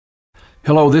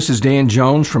Hello, this is Dan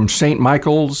Jones from St.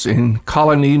 Michael's in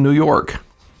Colony, New York.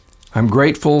 I'm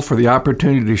grateful for the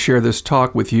opportunity to share this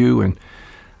talk with you, and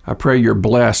I pray you're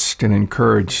blessed and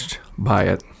encouraged by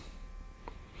it.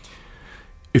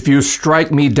 If you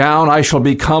strike me down, I shall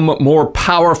become more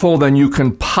powerful than you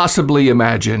can possibly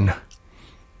imagine.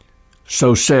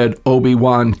 So said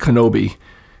Obi-Wan Kenobi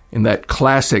in that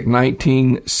classic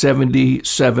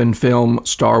 1977 film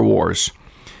Star Wars.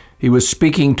 He was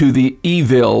speaking to the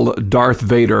evil Darth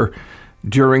Vader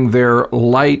during their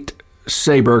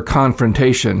lightsaber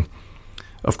confrontation.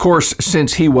 Of course,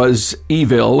 since he was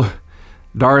evil,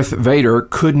 Darth Vader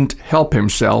couldn't help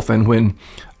himself, and when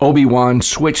Obi-Wan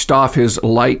switched off his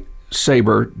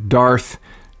lightsaber, Darth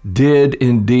did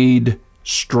indeed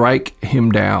strike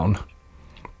him down.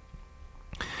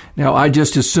 Now, I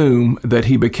just assume that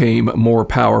he became more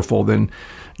powerful than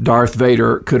Darth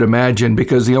Vader could imagine,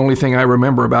 because the only thing I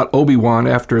remember about Obi-Wan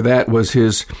after that was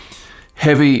his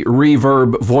heavy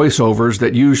reverb voiceovers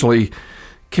that usually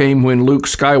came when Luke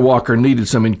Skywalker needed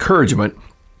some encouragement,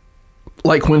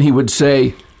 like when he would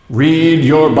say, "Read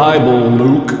your Bible,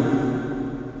 Luke."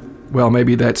 Well,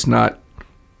 maybe that's not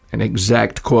an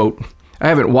exact quote. I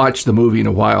haven't watched the movie in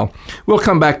a while. We'll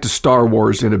come back to Star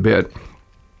Wars in a bit.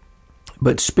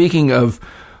 But speaking of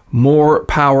more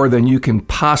power than you can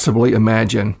possibly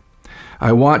imagine,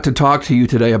 I want to talk to you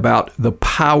today about the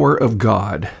power of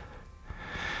God.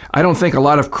 I don't think a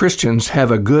lot of Christians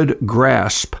have a good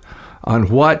grasp on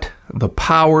what the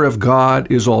power of God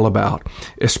is all about,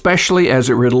 especially as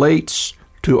it relates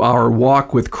to our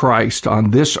walk with Christ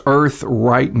on this earth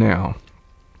right now.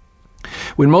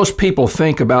 When most people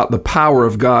think about the power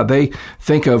of God, they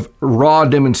think of raw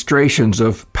demonstrations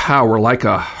of power like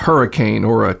a hurricane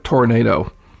or a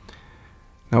tornado.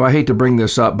 Now, I hate to bring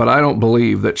this up, but I don't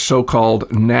believe that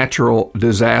so-called natural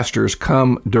disasters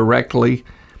come directly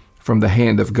from the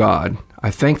hand of God.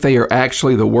 I think they are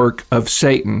actually the work of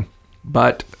Satan,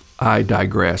 but I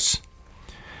digress.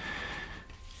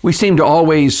 We seem to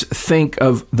always think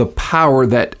of the power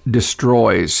that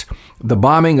destroys. The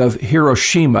bombing of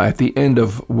Hiroshima at the end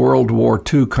of World War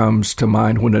II comes to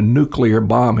mind, when a nuclear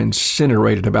bomb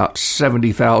incinerated about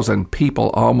 70,000 people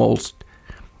almost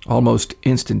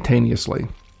instantaneously.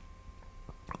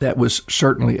 That was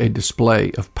certainly a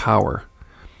display of power.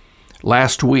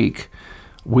 Last week,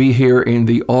 we here in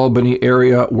the Albany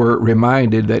area were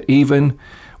reminded that even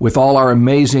with all our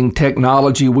amazing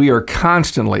technology, we are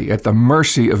constantly at the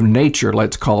mercy of nature,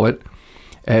 let's call it,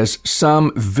 as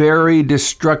some very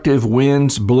destructive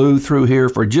winds blew through here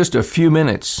for just a few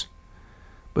minutes.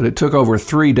 But it took over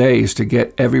 3 days to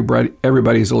get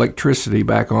everybody's electricity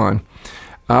back on.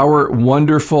 Our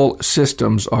wonderful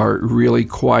systems are really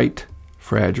quite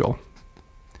fragile.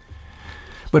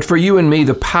 But for you and me,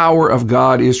 the power of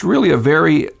God is really a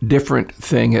very different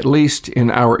thing, at least in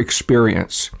our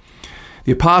experience.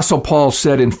 The Apostle Paul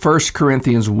said in 1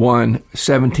 Corinthians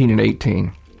 1:17 and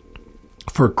 18,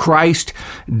 "For Christ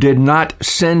did not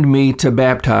send me to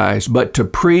baptize, but to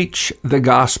preach the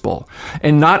gospel,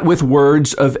 and not with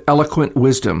words of eloquent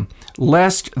wisdom,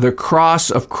 lest the cross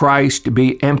of Christ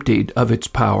be emptied of its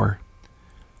power.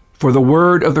 For the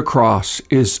word of the cross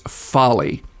is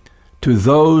folly to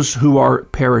those who are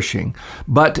perishing,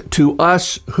 but to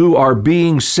us who are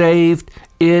being saved,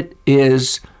 it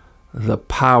is the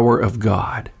power of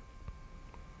God."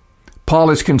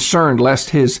 Paul is concerned lest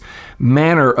his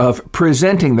manner of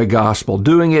presenting the gospel,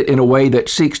 doing it in a way that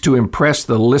seeks to impress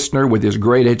the listener with his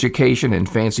great education and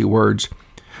fancy words,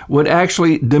 would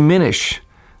actually diminish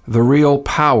the real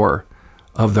power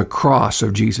of the cross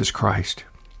of Jesus Christ.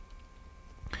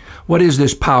 What is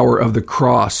this power of the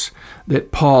cross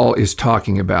that Paul is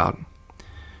talking about?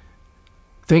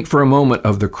 Think for a moment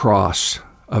of the cross,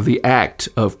 of the act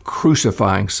of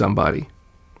crucifying somebody.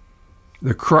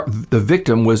 The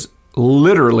victim was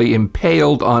literally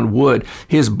impaled on wood.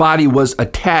 His body was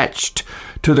attached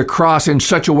to the cross in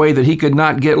such a way that he could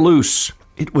not get loose.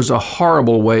 It was a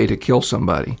horrible way to kill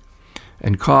somebody,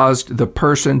 and caused the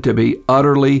person to be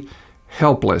utterly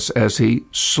helpless as he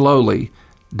slowly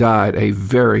died a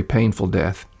very painful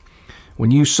death.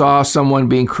 When you saw someone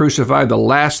being crucified, the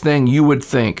last thing you would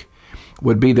think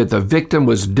would be that the victim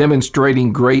was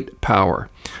demonstrating great power.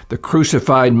 The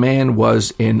crucified man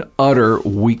was in utter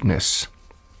weakness.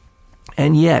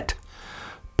 And yet,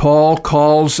 Paul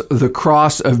calls the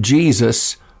cross of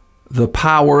Jesus the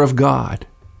power of God.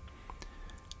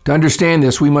 To understand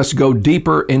this, we must go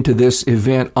deeper into this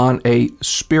event on a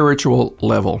spiritual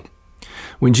level.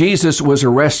 When Jesus was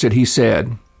arrested, he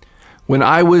said, "When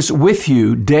I was with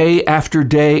you day after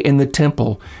day in the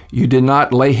temple, you did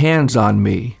not lay hands on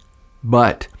me,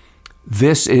 but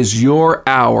this is your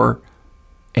hour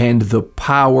and the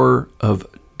power of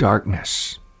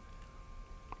darkness.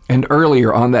 And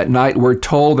earlier on that night, we're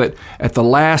told that at the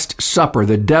Last Supper,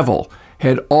 the devil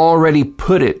had already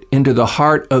put it into the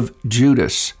heart of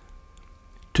Judas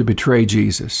to betray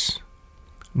Jesus.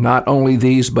 Not only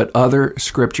these, but other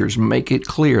scriptures make it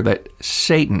clear that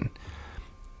Satan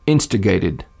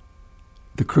instigated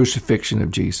the crucifixion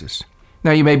of Jesus.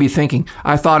 Now you may be thinking,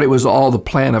 I thought it was all the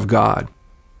plan of God.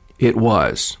 It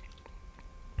was.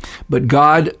 But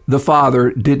God the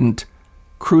Father didn't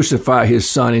crucify his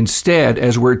Son. Instead,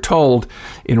 as we're told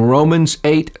in Romans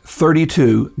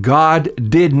 8:32, God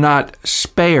did not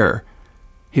spare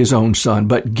his own Son,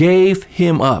 but gave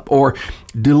him up, or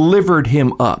delivered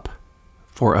him up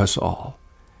for us all.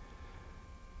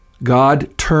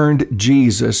 God turned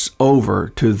Jesus over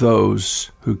to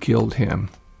those who killed him.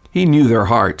 He knew their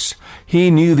hearts.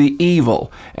 He knew the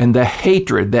evil and the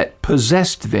hatred that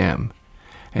possessed them.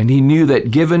 And he knew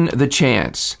that given the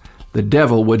chance, the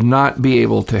devil would not be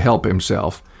able to help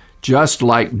himself, just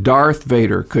like Darth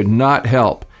Vader could not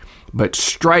help but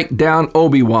strike down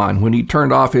Obi-Wan when he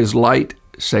turned off his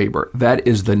lightsaber. That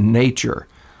is the nature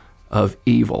of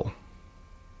evil.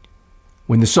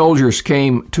 When the soldiers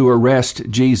came to arrest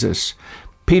Jesus,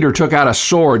 Peter took out a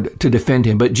sword to defend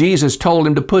him, but Jesus told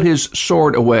him to put his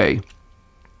sword away.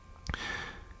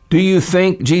 Do you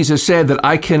think, Jesus said, that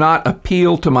I cannot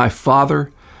appeal to my Father,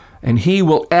 and he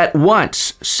will at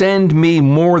once send me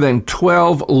more than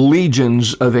 12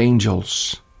 legions of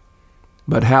angels?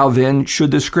 But how then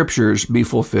should the scriptures be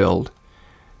fulfilled,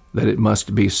 that it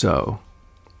must be so?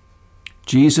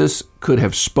 Jesus could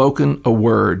have spoken a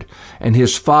word, and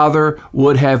his Father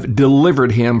would have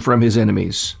delivered him from his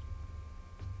enemies.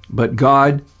 But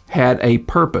God had a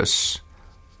purpose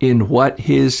in what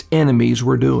his enemies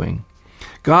were doing.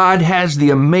 God has the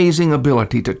amazing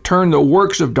ability to turn the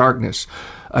works of darkness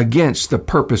against the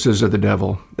purposes of the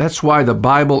devil. That's why the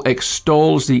Bible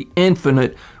extols the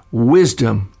infinite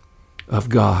wisdom of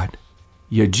God.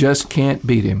 You just can't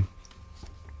beat him.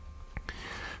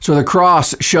 So the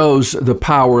cross shows the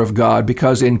power of God,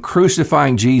 because in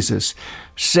crucifying Jesus,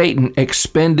 Satan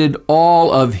expended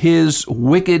all of his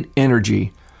wicked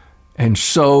energy and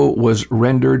so was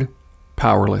rendered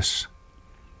powerless.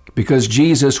 Because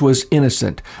Jesus was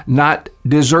innocent, not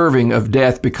deserving of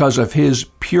death because of his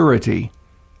purity,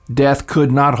 death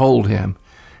could not hold him.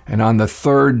 And on the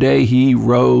third day, he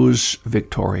rose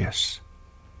victorious.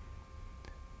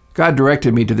 God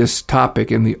directed me to this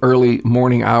topic in the early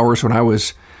morning hours when I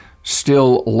was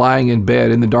still lying in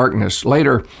bed in the darkness.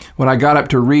 Later, when I got up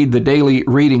to read the daily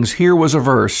readings, here was a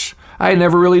verse I had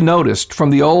never really noticed from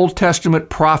the Old Testament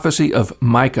prophecy of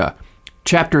Micah,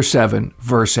 chapter 7,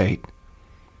 verse 8.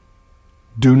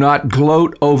 Do not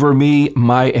gloat over me,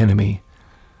 my enemy.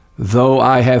 Though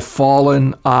I have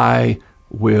fallen, I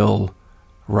will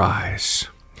rise.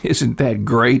 Isn't that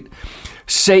great?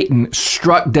 Satan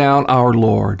struck down our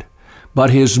Lord,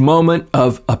 but his moment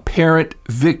of apparent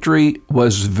victory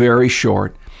was very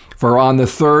short. For on the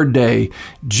third day,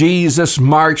 Jesus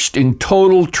marched in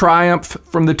total triumph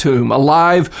from the tomb,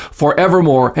 alive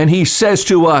forevermore. And he says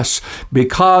to us,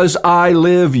 because I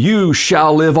live, you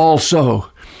shall live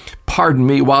also. Pardon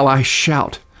me while I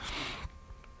shout.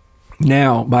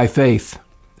 Now, by faith,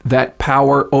 that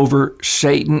power over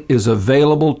Satan is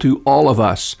available to all of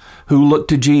us who look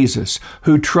to Jesus,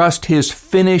 who trust his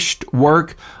finished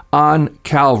work on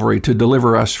Calvary to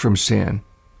deliver us from sin.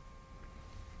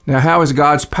 Now, how is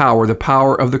God's power, the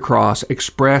power of the cross,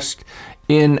 expressed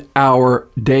in our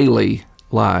daily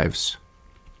lives?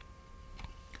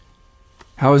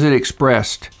 How is it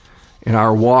expressed in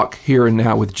our walk here and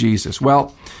now with Jesus?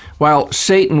 Well, while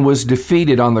Satan was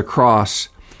defeated on the cross,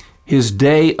 his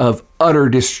day of utter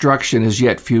destruction is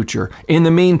yet future. In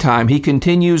the meantime, he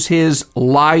continues his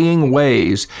lying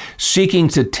ways, seeking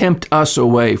to tempt us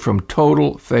away from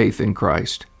total faith in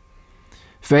Christ.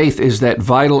 Faith is that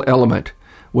vital element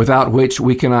without which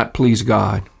we cannot please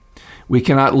God. We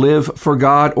cannot live for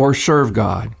God or serve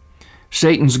God.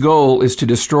 Satan's goal is to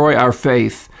destroy our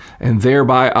faith and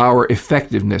thereby our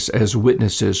effectiveness as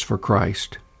witnesses for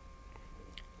Christ.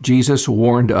 Jesus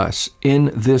warned us,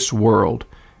 in this world,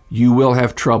 you will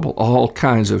have trouble, all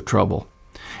kinds of trouble.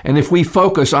 And if we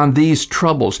focus on these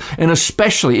troubles, and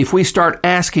especially if we start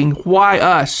asking, why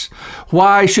us?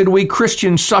 Why should we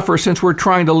Christians suffer since we're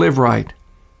trying to live right?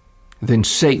 Then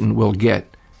Satan will get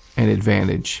an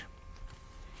advantage.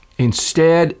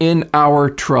 Instead, in our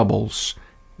troubles,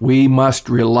 we must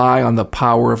rely on the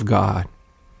power of God.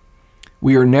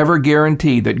 We are never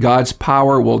guaranteed that God's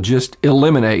power will just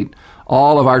eliminate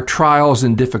all of our trials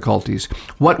and difficulties.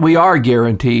 What we are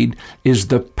guaranteed is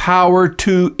the power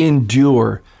to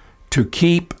endure to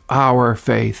keep our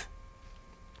faith.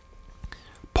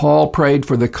 Paul prayed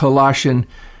for the Colossian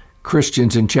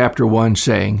Christians in chapter 1,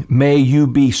 saying, "May you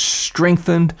be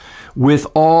strengthened with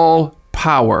all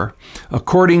power,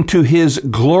 according to his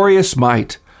glorious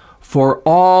might, for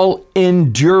all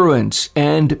endurance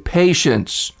and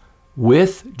patience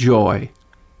with joy,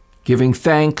 giving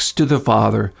thanks to the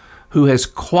Father, who has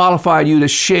qualified you to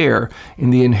share in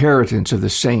the inheritance of the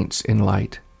saints in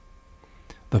light."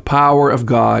 The power of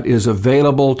God is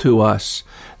available to us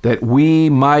that we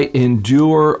might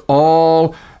endure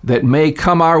all that may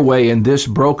come our way in this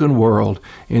broken world,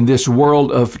 in this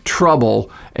world of trouble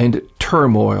and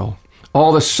turmoil,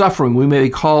 all the suffering we may be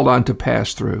called on to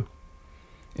pass through.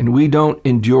 And we don't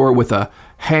endure with a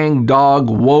hangdog,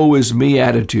 woe is me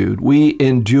attitude. We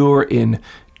endure in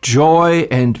joy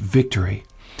and victory.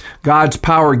 God's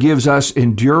power gives us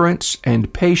endurance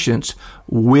and patience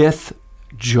with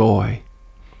joy.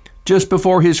 Just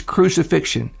before his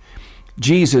crucifixion,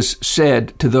 Jesus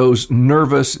said to those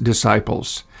nervous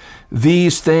disciples,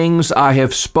 "These things I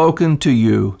have spoken to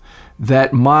you,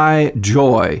 that my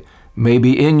joy may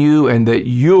be in you and that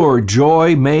your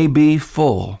joy may be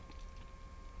full."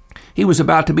 He was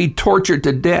about to be tortured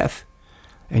to death,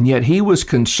 and yet he was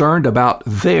concerned about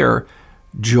their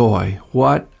joy.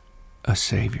 What a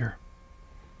Savior.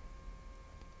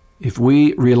 If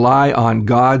we rely on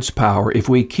God's power, if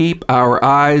we keep our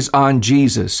eyes on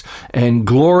Jesus and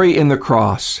glory in the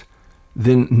cross,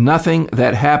 then nothing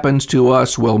that happens to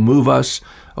us will move us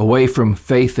away from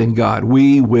faith in God.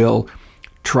 We will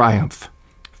triumph.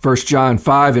 1 John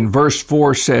 5 and verse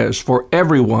 4 says, "For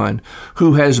everyone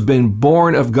who has been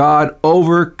born of God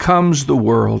overcomes the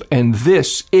world, and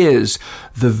this is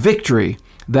the victory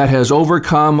that has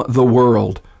overcome the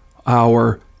world,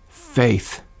 our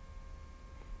faith."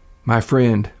 My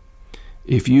friend,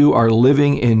 if you are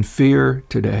living in fear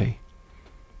today,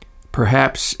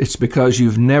 perhaps it's because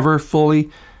you've never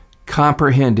fully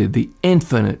comprehended the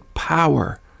infinite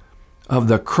power of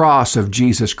the cross of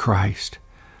Jesus Christ,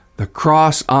 the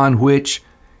cross on which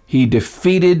he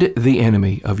defeated the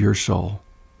enemy of your soul.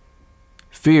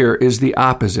 Fear is the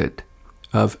opposite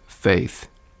of faith.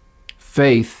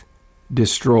 Faith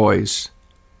destroys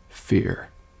fear.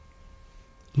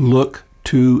 Look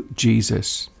to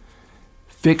Jesus.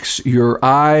 Fix your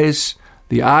eyes,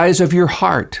 the eyes of your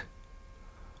heart,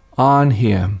 on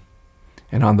him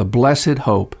and on the blessed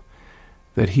hope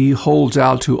that he holds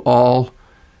out to all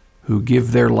who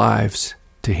give their lives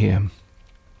to him.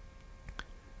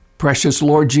 Precious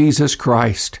Lord Jesus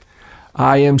Christ,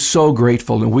 I am so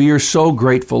grateful, and we are so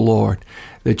grateful, Lord,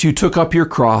 that you took up your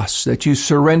cross, that you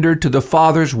surrendered to the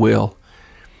Father's will,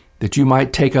 that you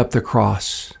might take up the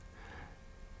cross,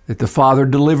 that the Father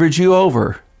delivered you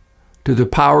over to the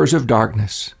powers of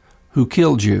darkness who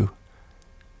killed you.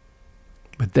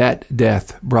 But that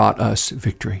death brought us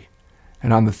victory.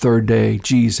 And on the third day,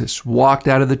 Jesus walked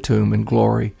out of the tomb in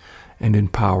glory and in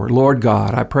power. Lord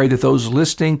God, I pray that those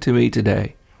listening to me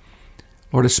today,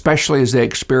 Lord, especially as they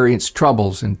experience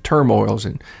troubles and turmoils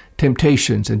and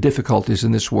temptations and difficulties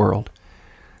in this world,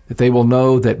 that they will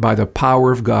know that by the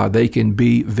power of God, they can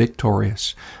be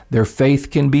victorious. Their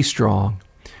faith can be strong.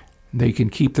 They can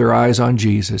keep their eyes on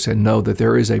Jesus and know that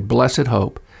there is a blessed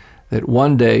hope that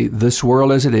one day this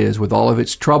world as it is, with all of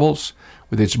its troubles,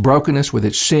 with its brokenness, with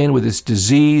its sin, with its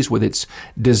disease, with its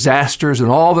disasters, and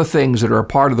all the things that are a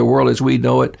part of the world as we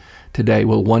know it today,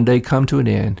 will one day come to an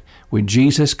end when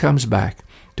Jesus comes back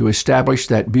to establish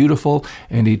that beautiful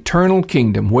and eternal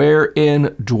kingdom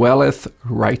wherein dwelleth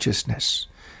righteousness.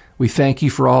 We thank you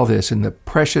for all this in the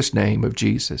precious name of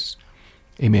Jesus.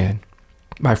 Amen.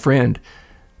 My friend,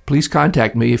 please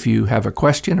contact me if you have a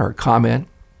question or a comment.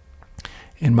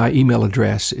 And my email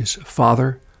address is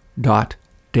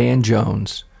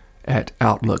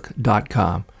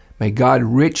father.danjones@outlook.com. May God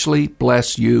richly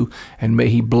bless you, and may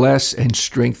he bless and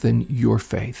strengthen your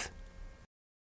faith.